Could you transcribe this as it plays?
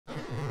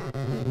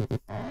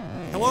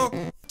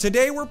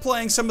Today we're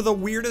playing some of the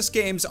weirdest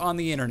games on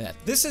the internet.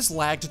 This is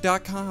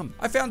lagged.com.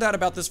 I found out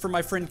about this from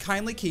my friend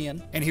Kindly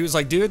Kian, and he was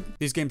like, dude,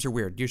 these games are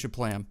weird. You should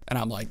play them. And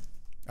I'm like,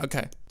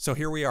 okay, so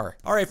here we are.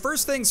 All right,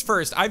 first things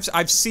first,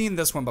 I've seen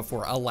this one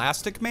before.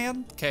 Elastic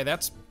Man. Okay,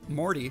 that's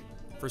Morty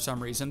for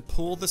some reason.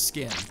 Pull the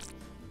skin.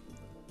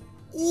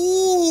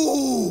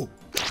 Ooh!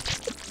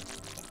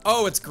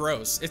 Oh, it's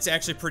gross. It's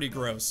actually pretty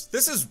gross.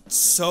 This is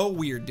so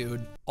weird,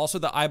 dude. Also,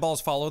 the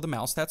eyeballs follow the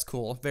mouse. That's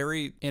cool.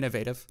 Very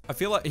innovative. I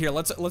feel like, here,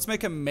 let's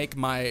make him make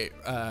my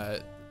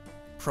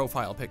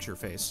profile picture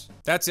face.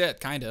 That's it,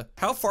 kinda.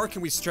 How far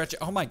can we stretch it?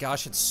 Oh my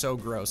gosh, it's so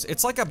gross.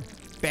 It's like a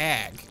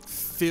bag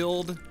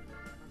filled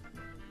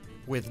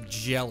with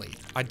jelly.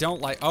 I don't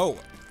like, oh,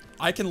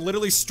 I can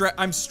literally stretch,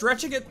 I'm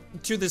stretching it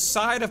to the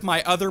side of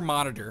my other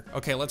monitor.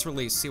 Okay, let's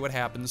release, see what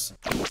happens.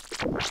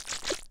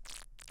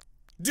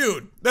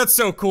 Dude, that's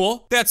so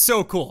cool. That's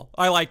so cool.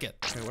 I like it.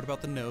 Okay, what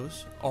about the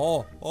nose?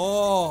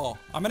 Oh,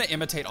 I'm gonna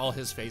imitate all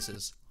his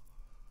faces.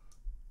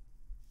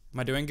 Am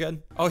I doing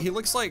good? Oh, he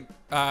looks like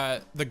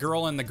the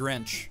girl in The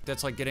Grinch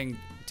that's like getting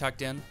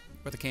tucked in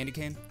with a candy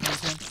cane.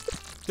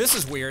 This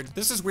is weird.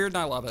 This is weird and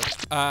I love it.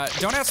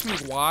 Don't ask me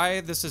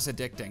why this is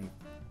addicting,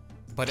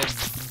 but it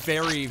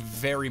very,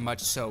 very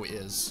much so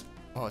is.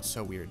 Oh, it's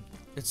so weird.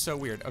 It's so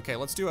weird. Okay,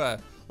 let's do a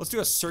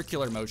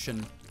circular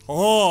motion.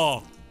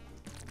 Oh.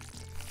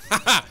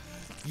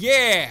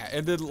 Yeah,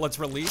 and then let's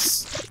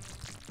release.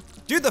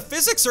 Dude, the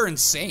physics are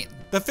insane.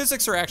 The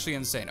physics are actually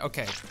insane.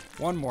 Okay,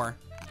 one more.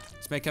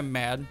 Let's make him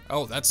mad.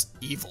 Oh, that's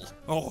evil.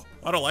 Oh,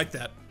 I don't like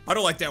that. I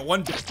don't like that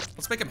one bit.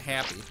 Let's make him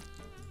happy.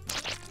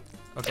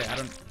 Okay, I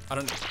don't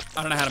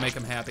know how to make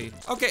him happy.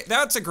 Okay,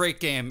 that's a great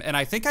game, and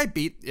I think I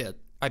beat it.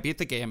 I beat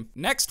the game.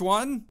 Next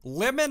one,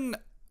 Lemon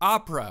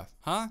Opera,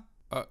 huh?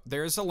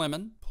 There's a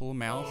lemon. Pull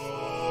mouth.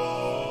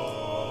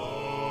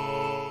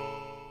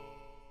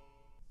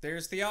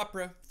 There's the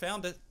opera,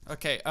 found it.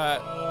 Okay, I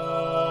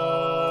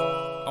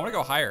wanna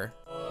go higher.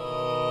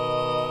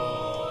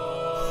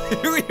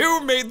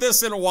 Who made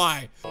this and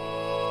why?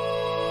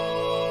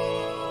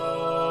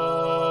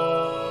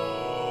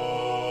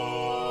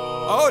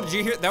 Oh, did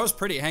you hear? That was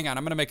pretty. Hang on,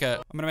 I'm gonna make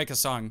a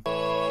song.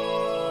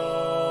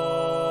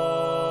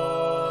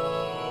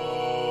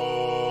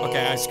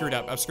 Okay, I screwed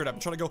up. I'm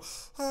trying to go.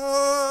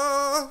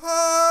 Oh.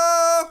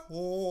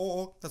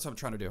 That's what I'm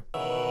trying to do.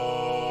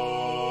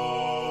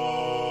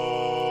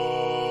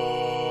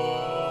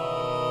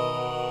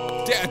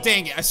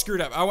 Dang it, I screwed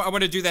up. I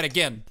want to do that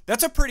again.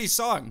 That's a pretty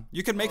song.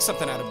 You can make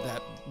something out of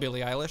that,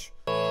 Billie Eilish.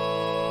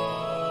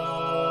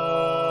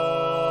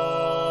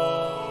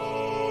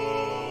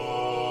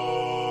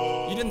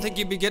 You didn't think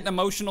you'd be getting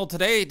emotional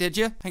today, did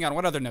you? Hang on,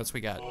 what other notes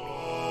we got?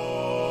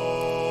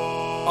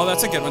 Oh,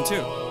 that's a good one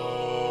too.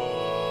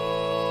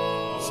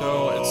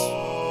 So it's...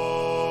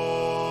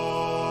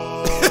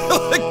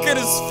 Look at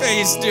his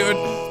face, dude.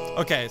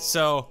 Okay,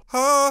 so...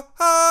 Ha,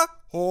 ha,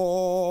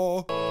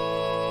 ho.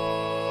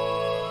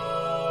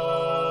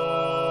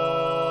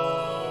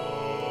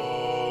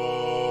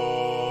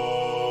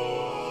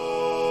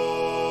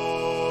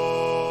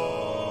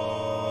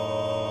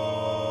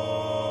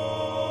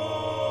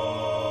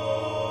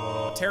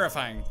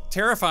 Terrifying.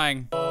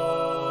 Terrifying. Oh,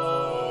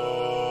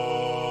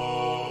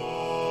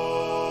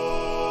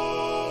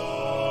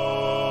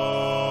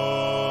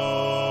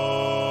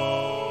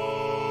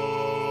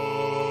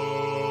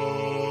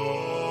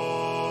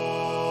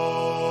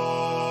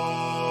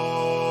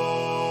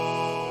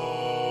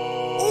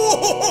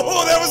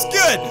 that was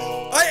good.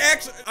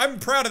 I'm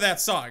proud of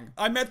that song.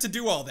 I meant to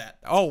do all that.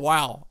 Oh,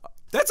 wow.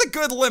 That's a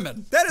good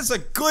lemon. That is a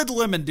good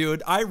lemon,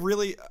 dude. I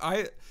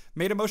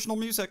made emotional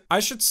music.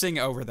 I should sing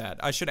over that.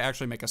 I should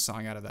actually make a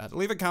song out of that.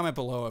 Leave a comment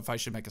below if I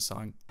should make a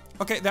song.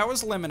 Okay, that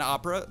was Lemon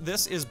Opera.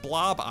 This is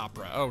Blob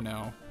Opera. Oh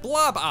no.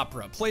 Blob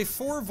Opera. Play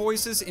 4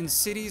 voices in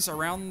cities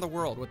around the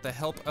world with the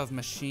help of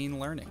machine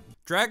learning.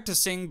 Drag to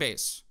sing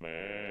bass.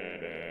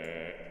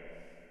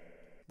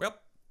 Well,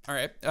 all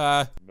right.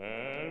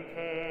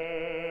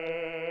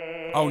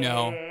 Oh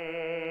no.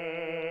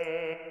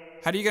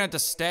 How do you get it to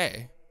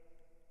stay?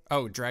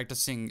 Oh, drag to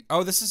sing.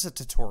 Oh, this is a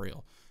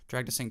tutorial.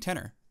 Drag to sing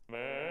tenor.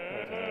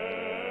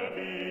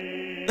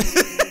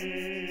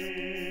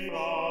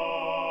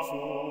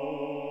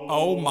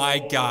 Oh my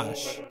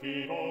gosh.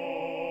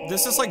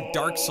 This is like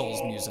Dark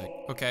Souls music,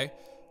 okay?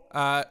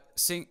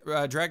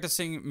 Drag to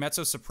sing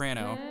mezzo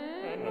soprano.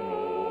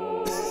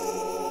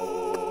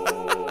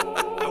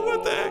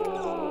 What the heck?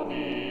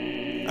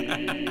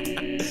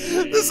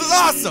 This is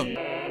awesome!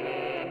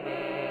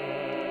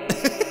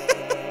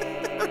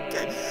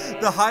 Okay,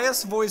 the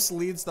highest voice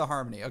leads the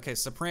harmony. Okay,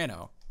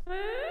 soprano.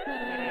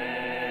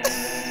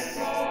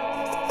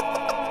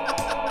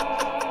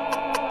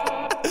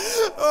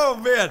 Oh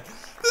man.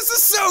 This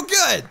is so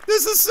good.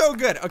 This is so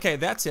good. Okay,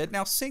 that's it.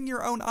 Now sing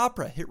your own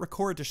opera. Hit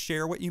record to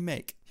share what you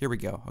make. Here we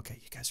go. Okay,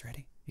 you guys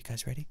ready? You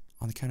guys ready?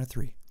 On the count of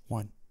 3.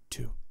 1,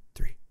 2,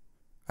 3.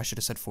 I should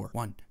have said 4.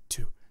 1,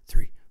 2,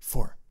 3,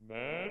 4.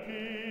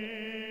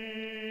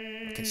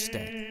 Okay,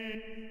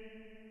 stay.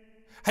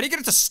 How do you get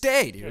it to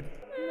stay, dude?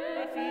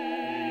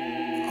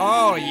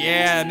 Oh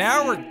yeah,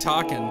 now we're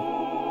talking.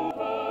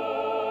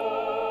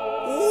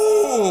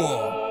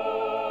 Ooh.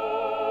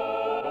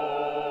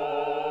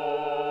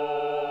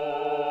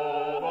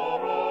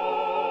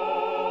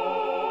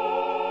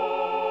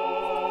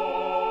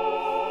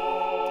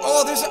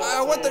 Oh, there's,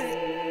 I want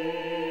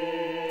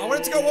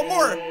it to go one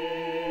more.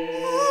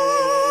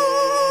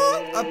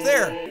 Ah, up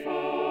there.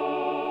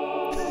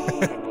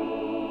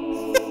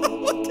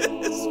 Look at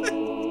his face.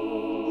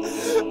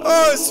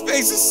 Oh, his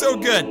face is so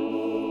good.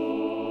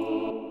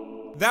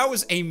 That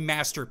was a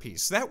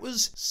masterpiece. That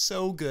was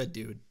so good,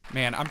 dude.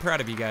 Man, I'm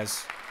proud of you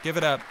guys. Give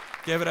it up.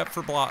 Give it up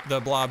for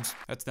the blobs.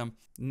 That's them.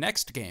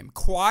 Next game,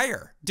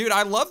 choir. Dude,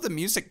 I love the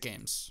music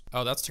games.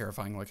 Oh, that's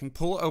terrifying looking.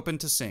 Pull open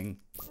to sing.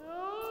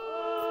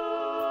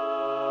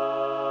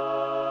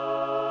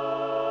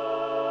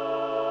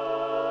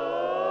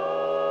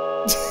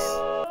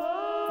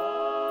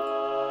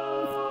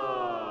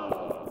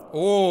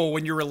 Oh,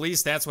 when you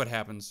release, that's what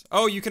happens.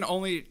 Oh, you can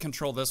only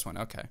control this one.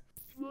 Okay.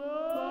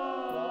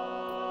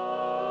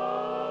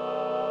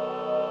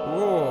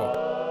 Ooh.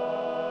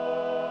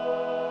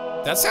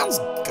 That sounds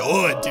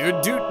good,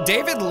 dude. Dude,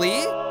 David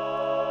Lee?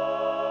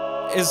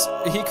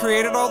 He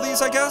created all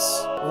these, I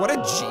guess? What a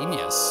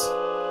genius.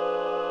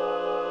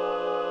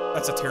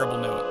 That's a terrible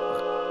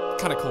note.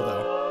 Kind of cool,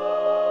 though.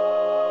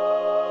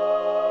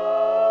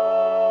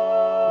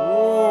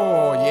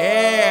 Oh,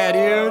 yeah,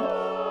 dude.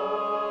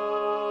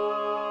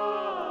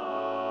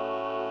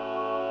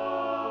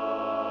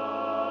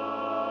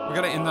 We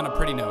gotta end on a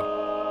pretty note.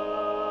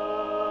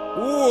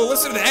 Ooh,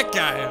 listen to that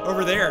guy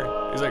over there.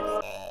 He's like...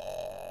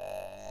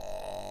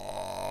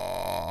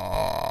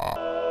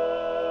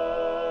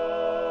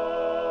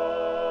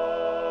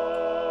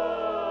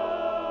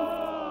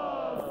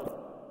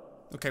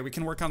 Okay, we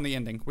can work on the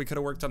ending. We could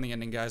have worked on the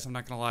ending, guys. I'm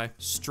not gonna lie.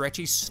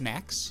 Stretchy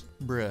snacks?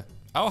 Bruh.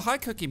 Oh, hi,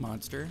 Cookie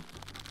Monster.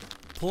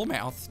 Pull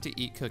mouth to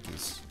eat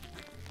cookies.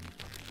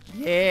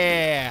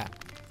 Yeah.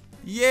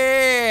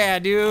 Yeah,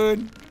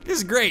 dude. This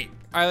is great.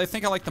 I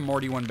think I like the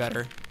Morty one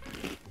better.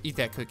 Eat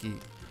that cookie.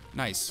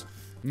 Nice.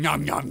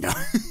 Nom, nom, nom.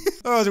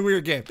 Oh, it's a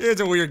weird game.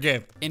 It's a weird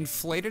game.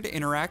 Inflated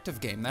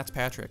interactive game. That's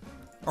Patrick.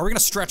 Are we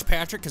gonna stretch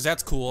Patrick? Because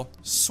that's cool.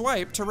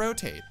 Swipe to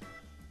rotate.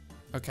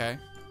 Okay.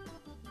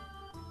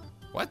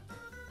 What?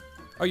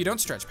 Oh, you don't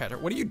stretch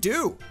Patrick. What do you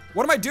do?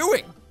 What am I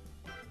doing?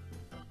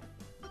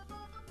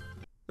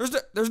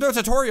 There's no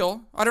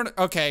tutorial. I don't,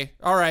 okay.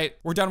 All right,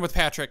 we're done with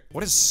Patrick.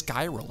 What is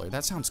Sky Roller?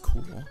 That sounds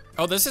cool.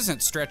 Oh, this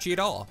isn't stretchy at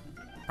all.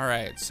 All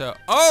right, so,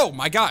 oh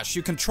my gosh,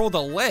 you control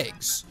the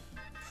legs.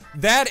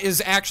 That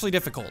is actually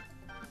difficult.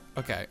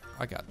 Okay,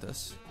 I got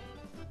this.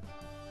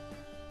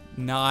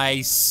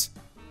 Nice.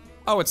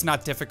 Oh, it's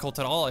not difficult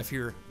at all if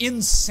you're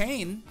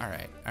insane. All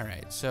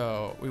right,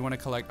 so we wanna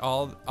collect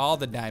all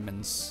the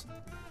diamonds.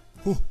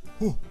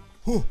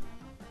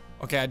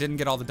 Okay, I didn't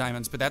get all the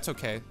diamonds, but that's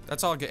okay.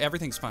 That's all good,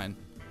 everything's fine.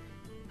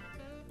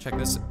 Check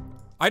this.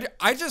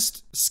 I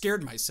just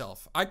scared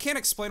myself. I can't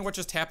explain what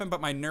just happened, but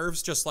my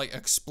nerves just like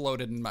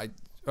exploded in my,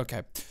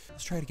 okay.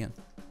 Let's try it again.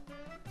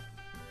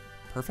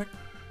 Perfect.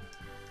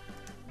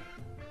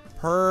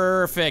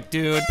 Perfect,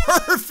 dude.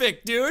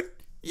 Perfect, dude.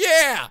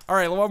 Yeah. All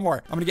right, one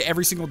more. I'm gonna get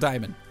every single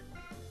diamond.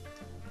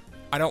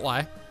 I don't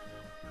lie.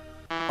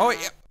 Oh,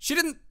 yeah. She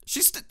didn't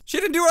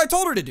do what I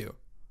told her to do.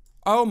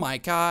 Oh my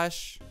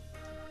gosh.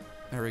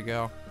 There we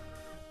go.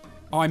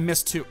 Oh, I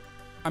missed 2.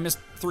 I missed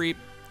 3.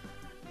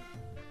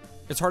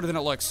 It's harder than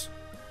it looks.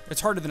 It's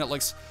harder than it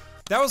looks.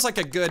 That was like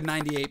a good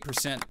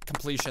 98%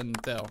 completion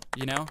though,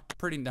 you know?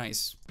 Pretty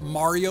nice.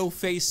 Mario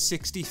Face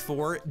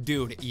 64,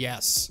 dude,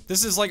 yes.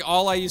 This is like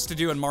all I used to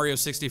do in Mario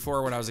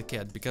 64 when I was a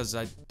kid because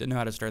I didn't know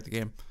how to start the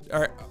game.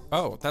 All right,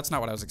 oh, that's not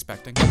what I was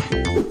expecting.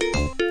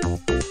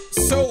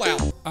 So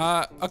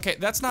loud. Okay,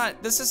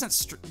 this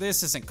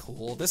isn't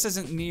cool. This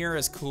isn't near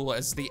as cool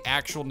as the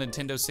actual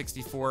Nintendo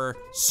 64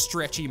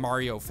 stretchy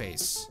Mario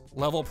face.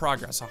 Level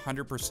progress,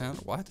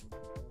 100%, what?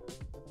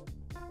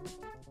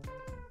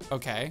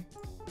 Okay.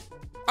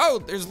 Oh,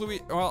 there's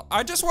Louis. Well,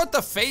 I just want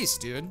the face,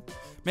 dude.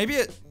 Maybe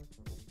it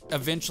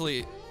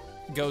eventually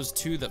goes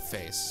to the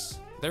face.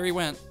 There he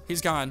went.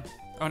 He's gone.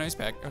 Oh, no, he's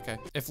back. Okay.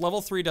 If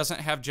level 3 doesn't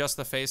have just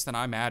the face, then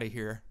I'm out of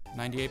here.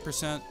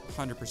 98%,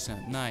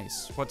 100%.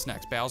 Nice. What's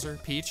next? Bowser?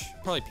 Peach?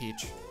 Probably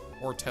Peach.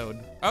 Or Toad.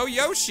 Oh,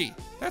 Yoshi.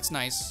 That's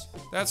nice.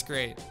 That's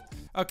great.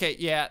 Okay,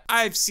 yeah.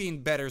 I've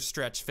seen better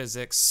stretch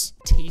physics.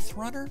 Teeth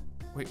Runner?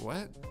 Wait,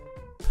 what?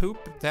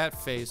 Poop that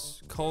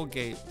face.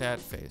 Colgate that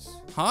face.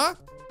 Huh?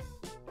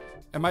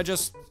 Am I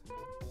just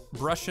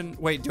brushing?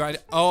 Wait, do I?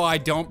 Oh, I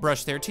don't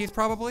brush their teeth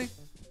probably?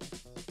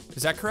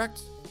 Is that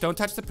correct? Don't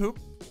touch the poop?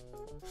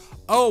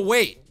 Oh,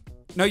 wait.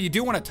 No, you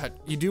do want to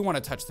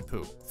touch the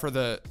poop for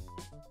the,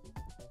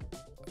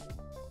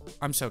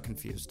 I'm so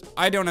confused.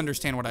 I don't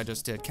understand what I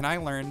just did. Can I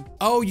learn?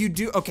 Oh, you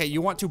do. Okay,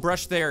 you want to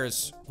brush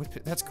theirs.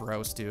 That's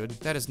gross, dude.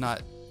 That is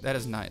not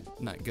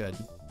good.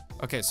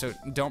 Okay, so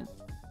don't,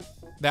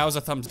 that was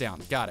a thumbs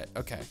down. Got it.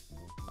 Okay.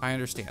 I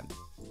understand.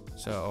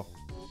 So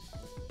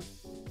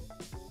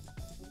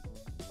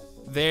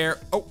there.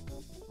 Oh,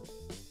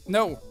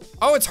 no.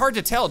 Oh, it's hard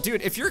to tell.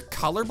 Dude, if you're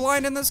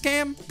colorblind in this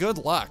game, good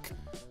luck.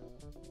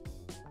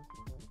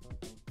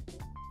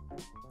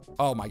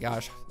 Oh my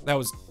gosh, that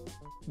was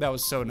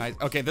so nice.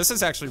 Okay, this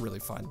is actually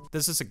really fun.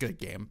 This is a good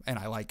game, and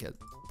I like it.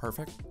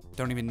 Perfect.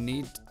 Don't even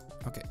need,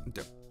 okay.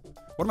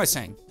 What am I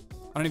saying?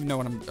 I don't even know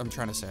what I'm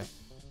trying to say.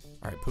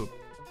 All right, poop.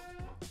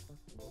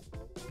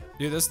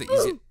 Dude, this is the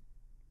easiest.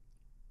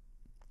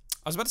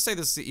 I was about to say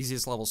this is the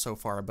easiest level so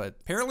far, but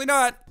apparently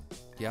not.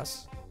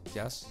 Yes,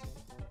 yes,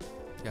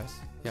 yes,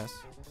 yes.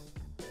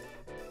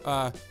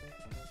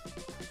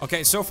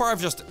 Okay, so far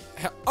I've just,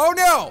 oh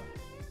no!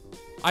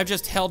 I've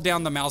just held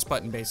down the mouse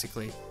button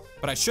basically,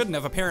 but I shouldn't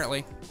have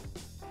apparently.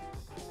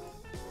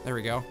 There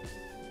we go.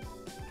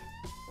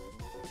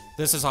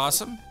 This is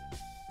awesome.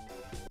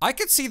 I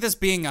could see this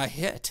being a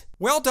hit.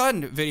 Well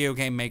done, video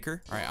game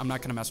maker. All right, I'm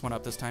not gonna mess one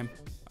up this time.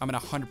 I'm gonna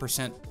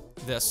 100%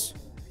 this.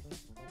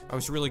 I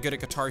was really good at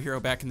Guitar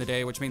Hero back in the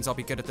day, which means I'll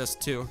be good at this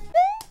too.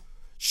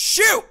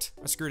 Shoot!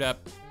 I screwed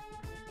up.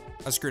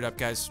 I screwed up,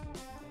 guys.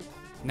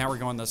 Now we're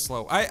going this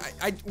slow.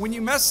 When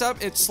you mess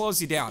up, it slows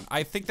you down.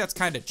 I think that's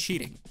kind of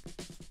cheating.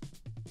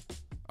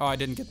 Oh, I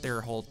didn't get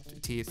their whole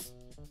teeth.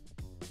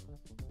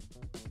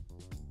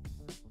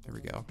 There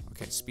we go.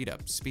 Okay, speed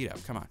up,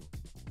 come on.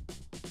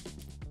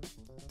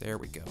 There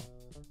we go.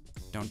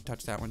 Don't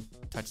touch that one,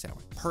 touch that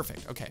one.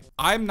 Perfect, okay.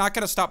 I'm not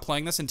gonna stop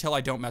playing this until I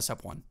don't mess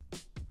up one.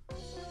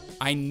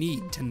 I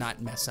need to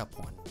not mess up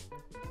one.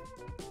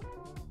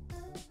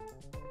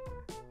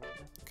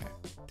 Okay,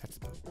 touch the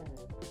button.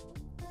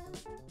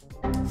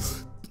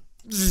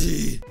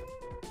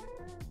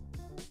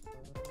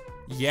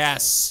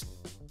 Yes.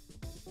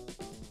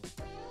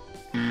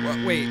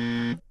 What, wait.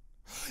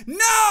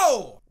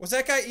 No! Was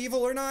that guy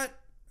evil or not?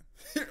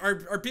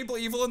 Are people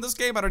evil in this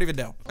game? I don't even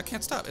know. I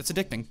can't stop. It's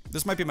addicting.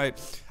 This might be my,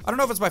 I don't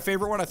know if it's my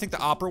favorite one. I think the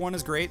opera one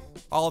is great.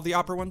 All of the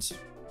opera ones.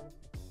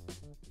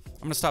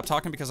 I'm gonna stop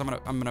talking because I'm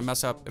gonna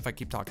mess up if I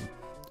keep talking.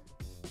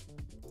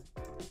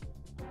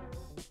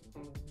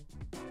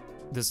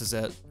 This is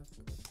it.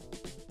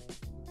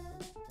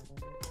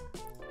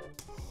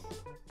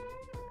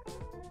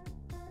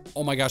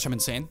 Oh my gosh, I'm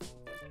insane.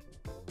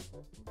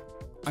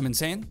 I'm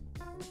insane.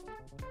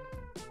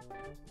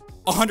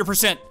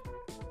 100%.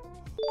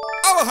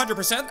 Oh,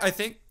 100%, I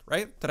think,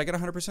 right? Did I get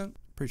 100%?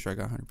 Pretty sure I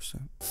got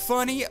 100%.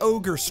 Funny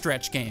ogre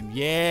stretch game.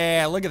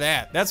 Yeah, look at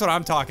that. That's what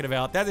I'm talking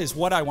about. That is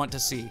what I want to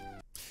see.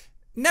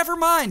 Never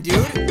mind,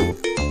 dude.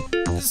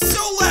 It's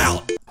so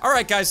loud. All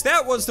right, guys,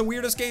 that was the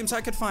weirdest games I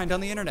could find on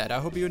the internet. I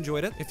hope you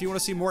enjoyed it. If you want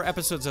to see more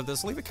episodes of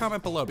this, leave a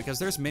comment below because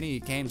there's many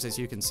games, as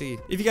you can see.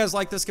 If you guys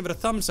like this, give it a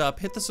thumbs up,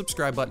 hit the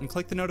subscribe button,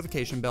 click the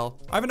notification bell.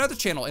 I have another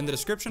channel in the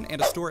description and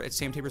a store at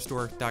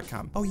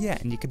samtaborstore.com. Oh yeah,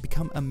 and you can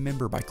become a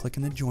member by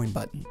clicking the join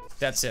button.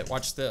 That's it,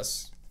 watch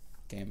this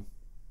game.